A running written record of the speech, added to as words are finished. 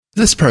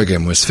This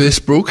program was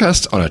first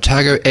broadcast on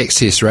Otago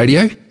Access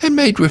Radio and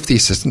made with the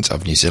assistance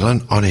of New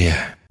Zealand On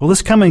Air. Well,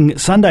 this coming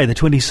Sunday, the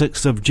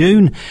 26th of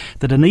June,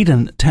 the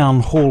Dunedin Town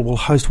Hall will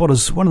host what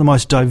is one of the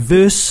most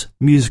diverse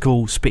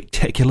musical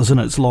spectaculars in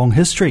its long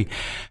history.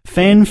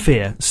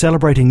 Fanfare,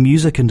 celebrating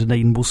music in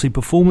Dunedin, will see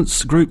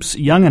performance groups,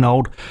 young and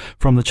old,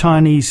 from the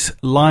Chinese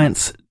lion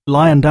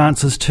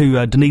dancers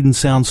to Dunedin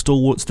sound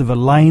stalwarts, the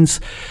Verlaines,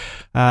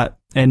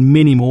 and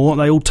many more.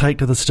 They all take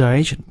to the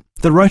stage.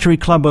 The Rotary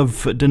Club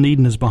of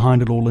Dunedin is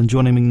behind it all, and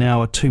joining me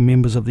now are two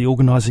members of the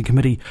organising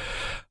committee,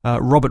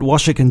 Robert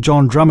Washik and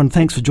John Drummond.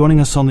 Thanks for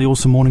joining us on the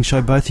Awesome Morning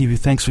Show, both of you.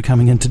 Thanks for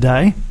coming in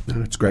today.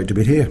 It's great to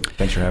be here.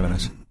 Thanks for having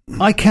us.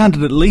 I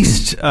counted at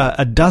least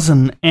a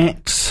dozen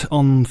acts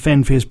on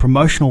Fanfare's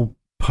promotional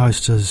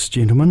posters,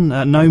 gentlemen.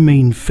 No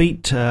mean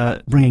feat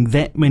bringing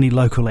that many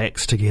local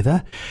acts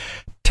together.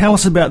 Tell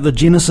us about the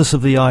genesis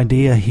of the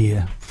idea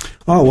here.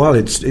 Oh, well,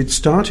 it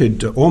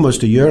started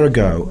almost a year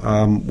ago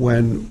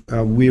when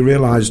we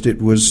realised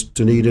it was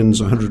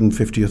Dunedin's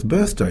 150th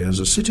birthday as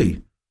a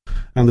city.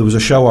 And there was a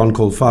show on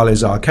called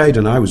Farley's Arcade,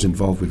 and I was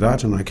involved with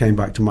that. And I came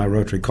back to my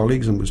Rotary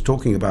colleagues and was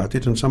talking about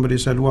it. And somebody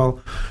said, well,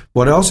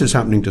 what else is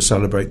happening to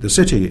celebrate the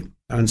city?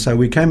 And so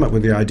we came up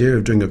with the idea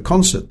of doing a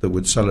concert that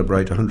would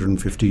celebrate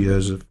 150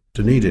 years of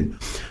Dunedin.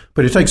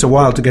 But it takes a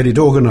while to get it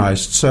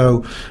organised.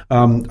 So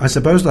I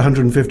suppose the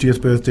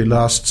 150th birthday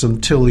lasts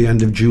until the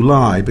end of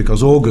July,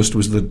 because August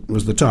was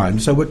the time.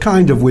 So we're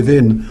kind of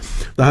within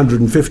the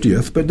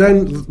 150th. But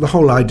then the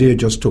whole idea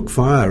just took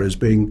fire as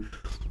being,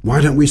 why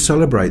don't we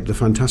celebrate the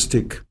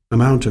fantastic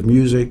amount of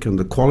music and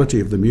the quality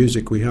of the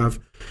music we have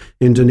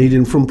in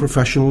Dunedin from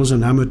professionals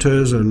and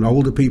amateurs and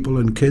older people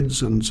and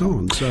kids and so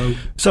on.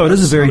 So it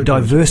is a very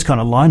diverse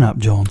kind of lineup,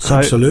 John. So,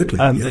 absolutely.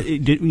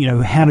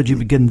 How did you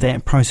begin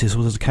that process?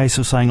 Was it a case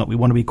of saying, we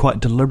want to be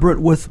quite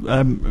deliberate with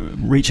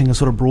reaching a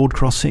sort of broad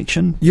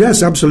cross-section?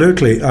 Yes,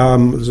 absolutely.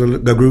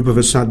 A group of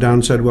us sat down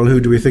and said, well,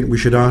 who do we think we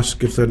should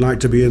ask if they'd like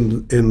to be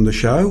in the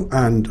show?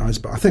 And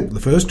I think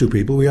the first two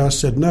people we asked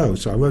said no,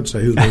 so I won't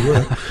say who they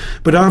were.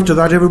 But after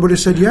that, everybody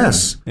said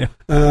yes. Yeah.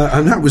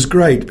 And that was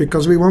great,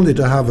 because we wanted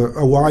to have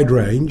a wide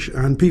range,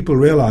 and people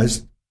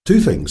realised three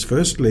things.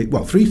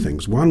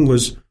 One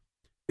was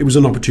it was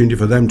an opportunity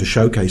for them to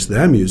showcase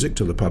their music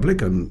to the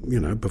public,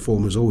 and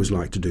performers always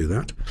like to do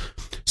that.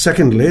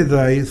 Secondly,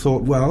 they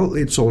thought, well,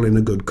 it's all in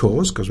a good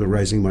cause because we're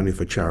raising money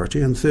for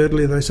charity. And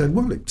thirdly, they said,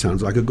 well, it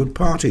sounds like a good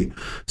party,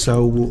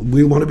 so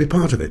we want to be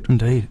part of it.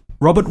 Indeed.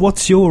 Robert,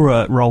 what's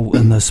your role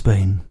in this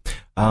been?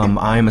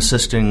 I'm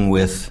assisting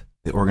with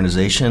the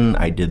organisation.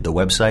 I did the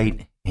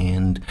website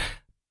and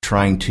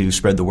trying to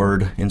spread the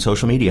word in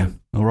social media.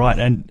 All right,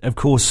 and of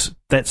course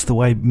that's the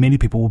way many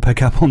people will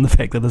pick up on the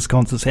fact that this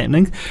concert's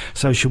happening.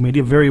 Social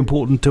media, very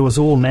important to us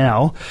all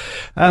now.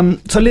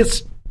 So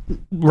let's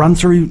run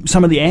through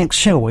some of the acts,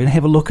 shall we, and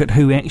have a look at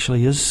who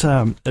actually is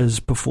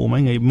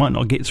performing. You might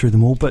not get through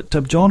them all, but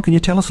John, can you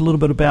tell us a little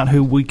bit about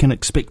who we can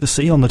expect to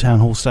see on the Town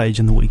Hall stage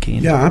in the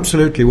weekend? Yeah,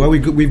 absolutely. Well,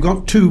 we've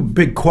got two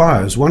big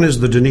choirs. One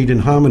is the Dunedin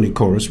Harmony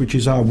Chorus, which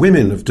is our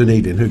women of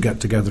Dunedin who get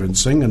together and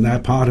sing, and they're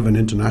part of an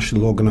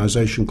international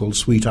organisation called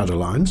Sweet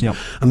Adelines. Yep.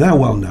 And they're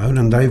well known,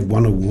 and they've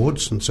won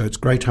awards, and so it's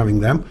great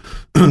having them.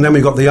 And then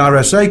we've got the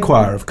RSA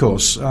Choir, of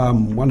course,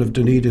 one of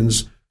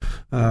Dunedin's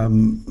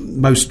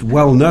most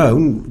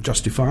well-known,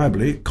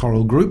 justifiably,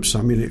 choral groups.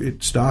 I mean,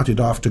 it started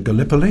after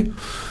Gallipoli.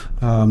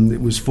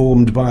 It was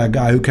formed by a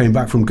guy who came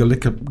back from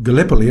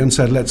Gallipoli and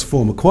said, let's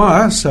form a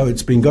choir. So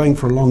it's been going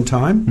for a long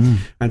time, and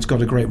it's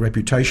got a great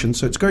reputation.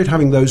 So it's great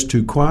having those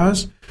two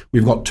choirs.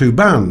 We've got two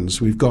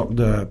bands. We've got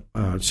the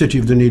City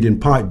of Dunedin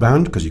Pipe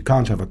Band, because you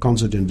can't have a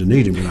concert in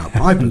Dunedin without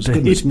pipers.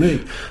 Goodness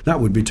me, that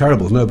would be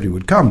terrible. Nobody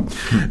would come.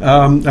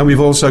 And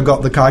we've also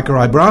got the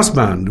Kaikarai Brass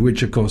Band,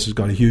 which, of course, has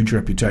got a huge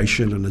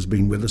reputation and has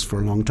been with us for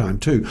a long time,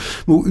 too.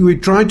 We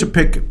tried to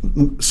pick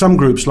some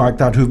groups like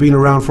that who've been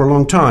around for a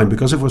long time,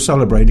 because if we're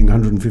celebrating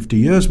 150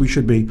 years, we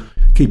should be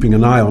keeping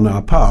an eye on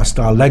our past,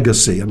 our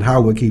legacy, and how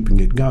we're keeping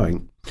it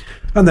going.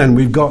 And then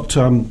we've got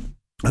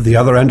at the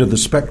other end of the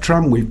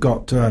spectrum, we've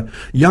got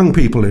young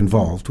people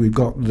involved. We've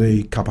got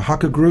the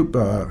Kapahaka group,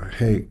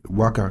 He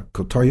Waka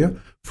Kotoya,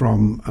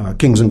 from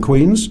Kings and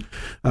Queens.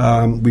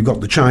 We've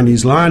got the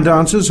Chinese lion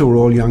dancers, who are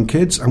all young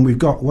kids. And we've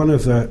got one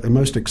of the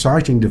most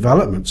exciting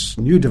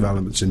new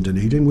developments in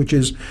Dunedin, which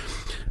is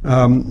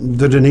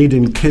the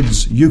Dunedin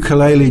Kids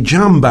Ukulele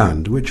Jam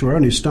Band, which were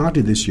only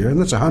started this year.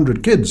 And that's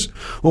 100 kids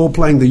all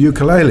playing the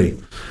ukulele.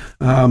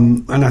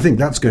 And I think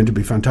that's going to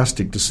be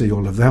fantastic to see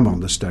all of them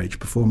on the stage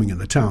performing in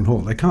the Town Hall.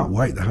 They can't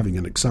wait. They're having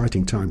an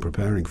exciting time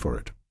preparing for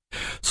it.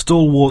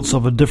 Stalwarts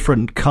of a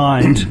different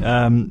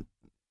kind.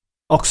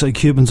 Oxo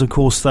Cubans, of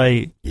course,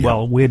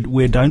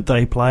 where don't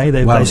they play?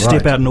 They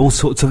step right. out in all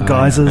sorts of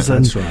guises,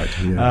 that's right.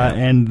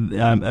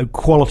 and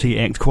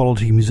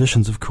quality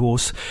musicians, of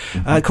course.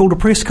 Mm-hmm. Calder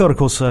Prescott, of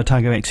course,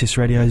 Otago Access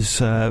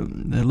Radio's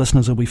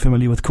listeners will be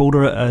familiar with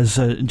Calder as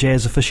a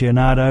jazz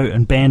aficionado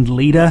and band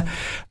leader.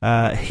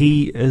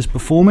 He is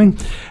performing,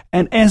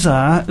 and as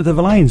are the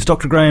Verlaines.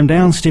 Dr. Graham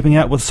Downs stepping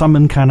out with some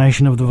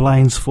incarnation of the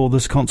Verlaines for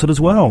this concert as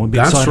well.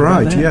 That's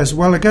right, yes.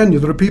 Well, again,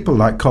 there are people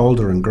like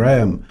Calder and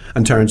Graham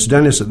and Terence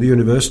Dennis at the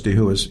university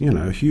who was,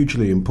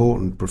 hugely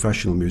important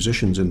professional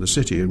musicians in the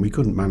city, and we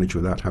couldn't manage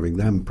without having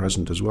them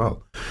present as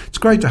well. It's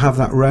great to have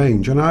that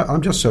range, and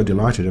I'm just so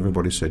delighted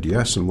everybody said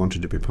yes and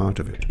wanted to be part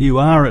of it. You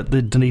are at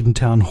the Dunedin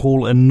Town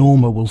Hall, and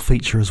Norma will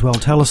feature as well.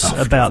 Tell us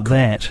about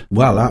that.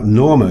 Well,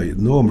 Norma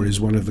is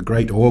one of the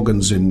great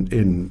organs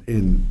in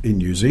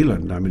New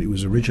Zealand. I mean, it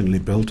was originally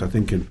built, I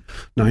think, in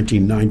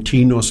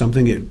 1919 or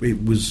something.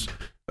 It was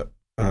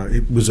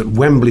at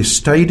Wembley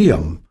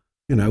Stadium,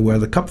 where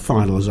the cup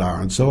finals are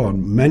and so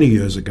on, many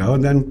years ago,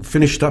 and then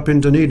finished up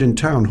in Dunedin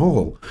Town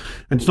Hall.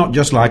 And it's not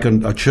just like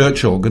a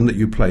church organ that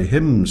you play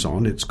hymns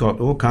on. It's got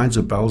all kinds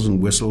of bells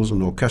and whistles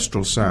and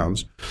orchestral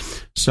sounds.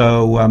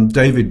 So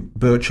David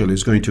Burchell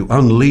is going to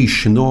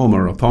unleash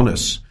Norma upon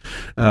us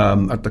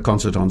at the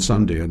concert on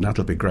Sunday, and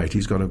that'll be great.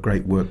 He's got a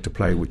great work to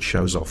play which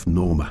shows off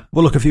Norma.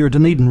 Well, look, if you're a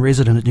Dunedin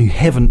resident and you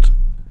haven't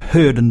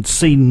heard and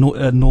seen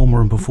Norma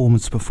in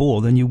performance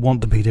before, then you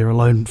want to be there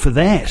alone for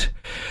that.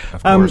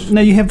 Of course. Now,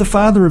 you have the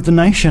father of the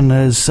nation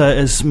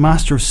as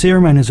master of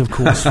ceremonies, of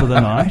course, for the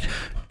night.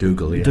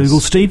 Dougal, yes.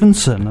 Dougal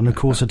Stevenson, and of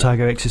course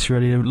Otago Access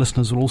Radio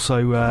listeners will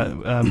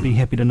also be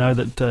happy to know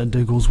that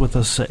Dougal's with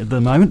us at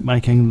the moment,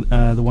 making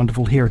the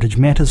wonderful Heritage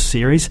Matters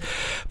series.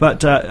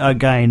 But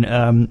again,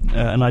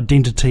 an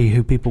identity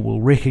who people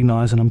will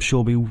recognise, and I'm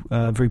sure be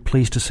very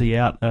pleased to see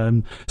out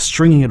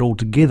stringing it all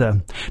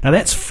together. Now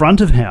that's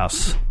front of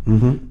house.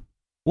 Mm-hmm.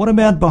 What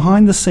about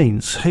behind the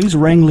scenes? Who's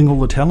wrangling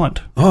all the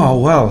talent? Oh,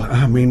 well,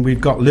 I mean,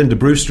 we've got Linda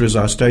Brewster as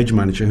our stage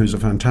manager, who's a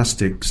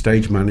fantastic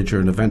stage manager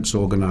and events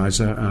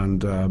organiser.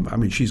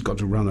 And, she's got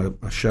to run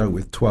a show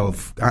with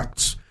 12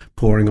 acts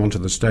pouring onto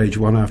the stage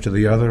one after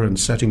the other and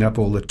setting up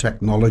all the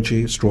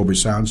technology. Strawberry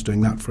Sound's doing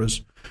that for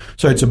us.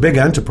 So it's a big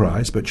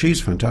enterprise, but she's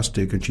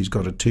fantastic, and she's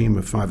got a team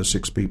of 5 or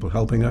 6 people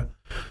helping her.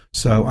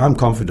 So I'm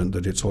confident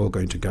that it's all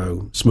going to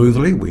go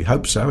smoothly. We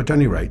hope so, at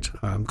any rate,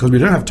 because we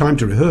don't have time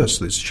to rehearse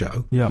this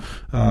show. Yeah.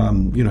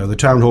 The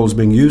town hall's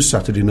being used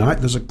Saturday night.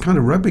 There's a kind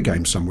of rugby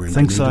game somewhere in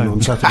Dunedin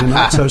on Saturday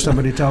night, so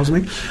somebody tells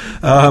me.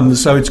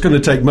 So it's going to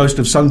take most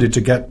of Sunday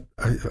to get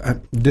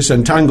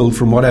disentangled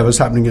from whatever's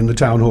happening in the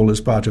town hall as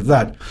part of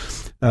that.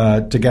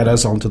 To get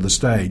us onto the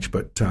stage.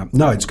 But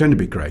no, it's going to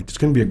be great. It's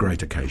going to be a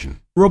great occasion.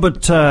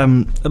 Robert,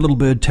 a little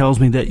bird tells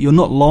me that you're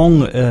not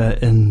long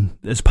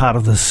as part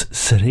of this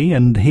city,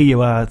 and here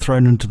you are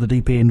thrown into the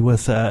deep end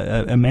with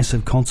a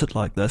massive concert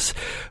like this.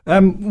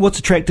 What's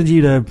attracted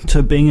you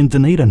to being in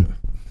Dunedin?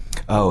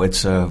 Oh,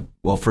 it's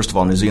well, first of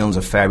all, New Zealand's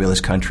a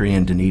fabulous country,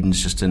 and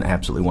Dunedin's just an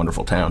absolutely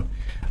wonderful town.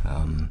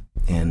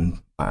 And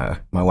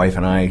my wife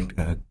and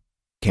I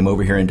came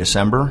over here in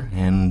December,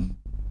 and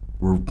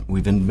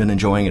we've been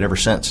enjoying it ever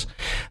since.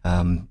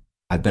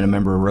 I've been a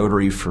member of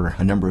Rotary for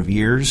a number of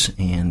years,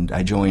 and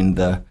I joined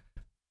the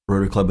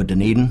Rotary Club of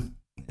Dunedin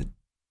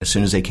as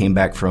soon as they came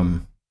back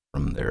from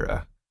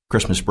their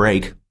Christmas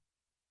break.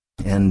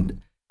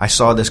 And I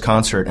saw this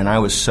concert, and I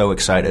was so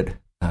excited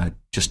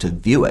just to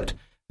view it,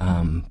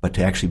 but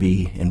to actually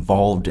be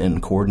involved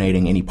in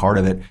coordinating any part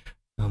of it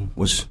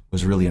was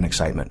really an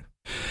excitement.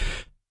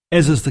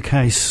 As is the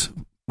case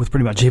with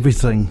pretty much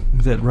everything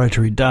that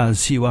Rotary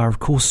does, you are, of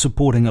course,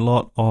 supporting a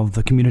lot of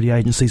the community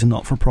agencies and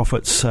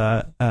not-for-profits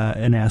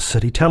in our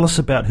city. Tell us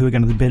about who are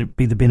going to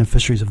be the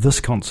beneficiaries of this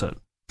concert.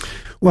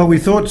 Well, we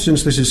thought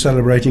since this is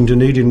celebrating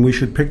Dunedin, we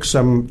should pick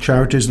some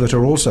charities that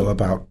are also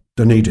about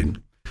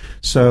Dunedin.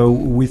 So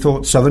we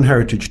thought Southern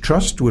Heritage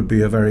Trust would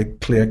be a very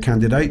clear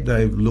candidate.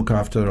 They look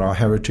after our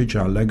heritage,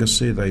 our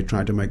legacy. They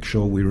try to make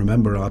sure we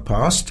remember our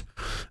past.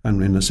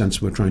 And in a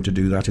sense, we're trying to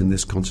do that in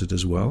this concert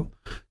as well.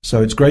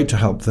 So it's great to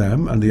help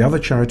them. And the other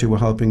charity we're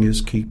helping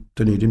is Keep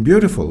Dunedin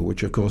Beautiful,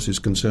 which of course is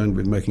concerned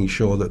with making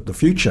sure that the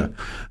future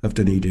of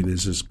Dunedin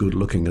is as good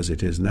looking as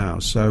it is now.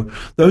 So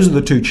those are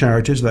the two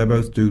charities. They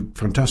both do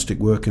fantastic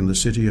work in the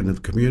city and in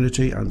the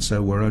community. And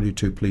so we're only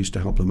too pleased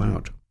to help them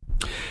out.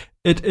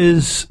 It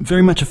is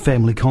very much a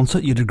family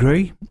concert, you'd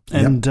agree,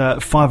 and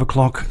 5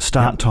 o'clock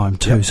start time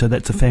too, so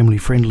that's a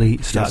family-friendly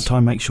start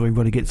time. Make sure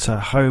everybody gets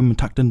home and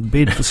tucked into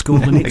bed for school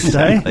the next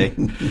day.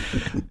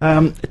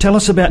 Tell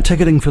us about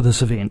ticketing for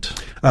this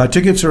event.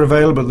 Tickets are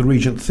available at the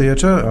Regent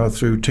Theatre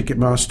through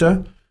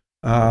Ticketmaster.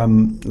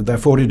 They're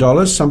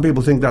 $40. Some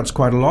people think that's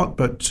quite a lot,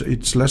 but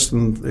it's less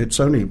than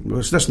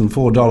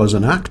 $4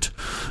 an act,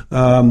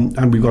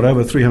 and we've got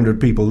over 300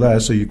 people there,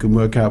 so you can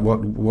work out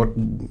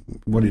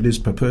what it is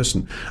per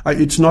person.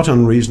 It's not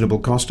unreasonable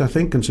cost, I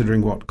think,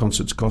 considering what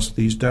concerts cost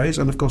these days,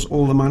 and of course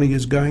all the money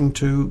is going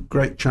to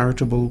great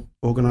charitable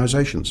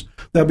organisations.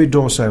 There'll be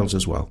door sales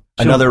as well.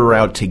 Another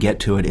route to get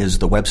to it is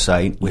the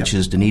website, which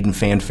is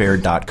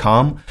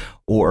DunedinFanfare.com,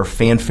 or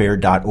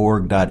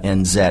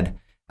fanfare.org.nz.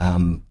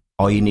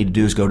 All you need to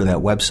do is go to that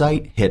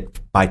website, hit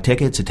buy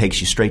tickets. It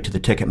takes you straight to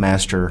the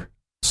Ticketmaster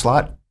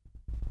slot,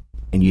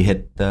 and you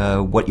hit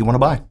what you want to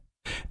buy.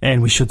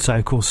 And we should say,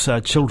 of course,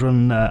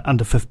 children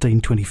under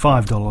 15,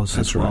 $25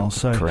 as well. Right.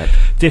 So Correct.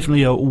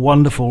 Definitely a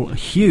wonderful,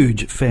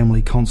 huge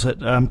family concert.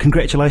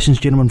 Congratulations,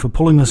 gentlemen, for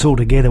pulling this all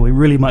together. We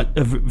really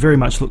very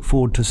much look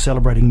forward to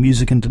celebrating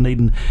music in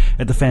Dunedin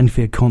at the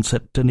Fanfare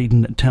Concert,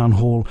 Dunedin Town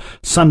Hall,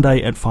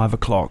 Sunday at 5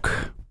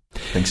 o'clock.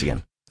 Thanks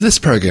again. This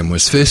program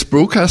was first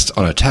broadcast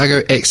on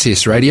Otago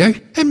Access Radio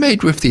and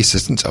made with the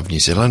assistance of New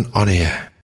Zealand On Air.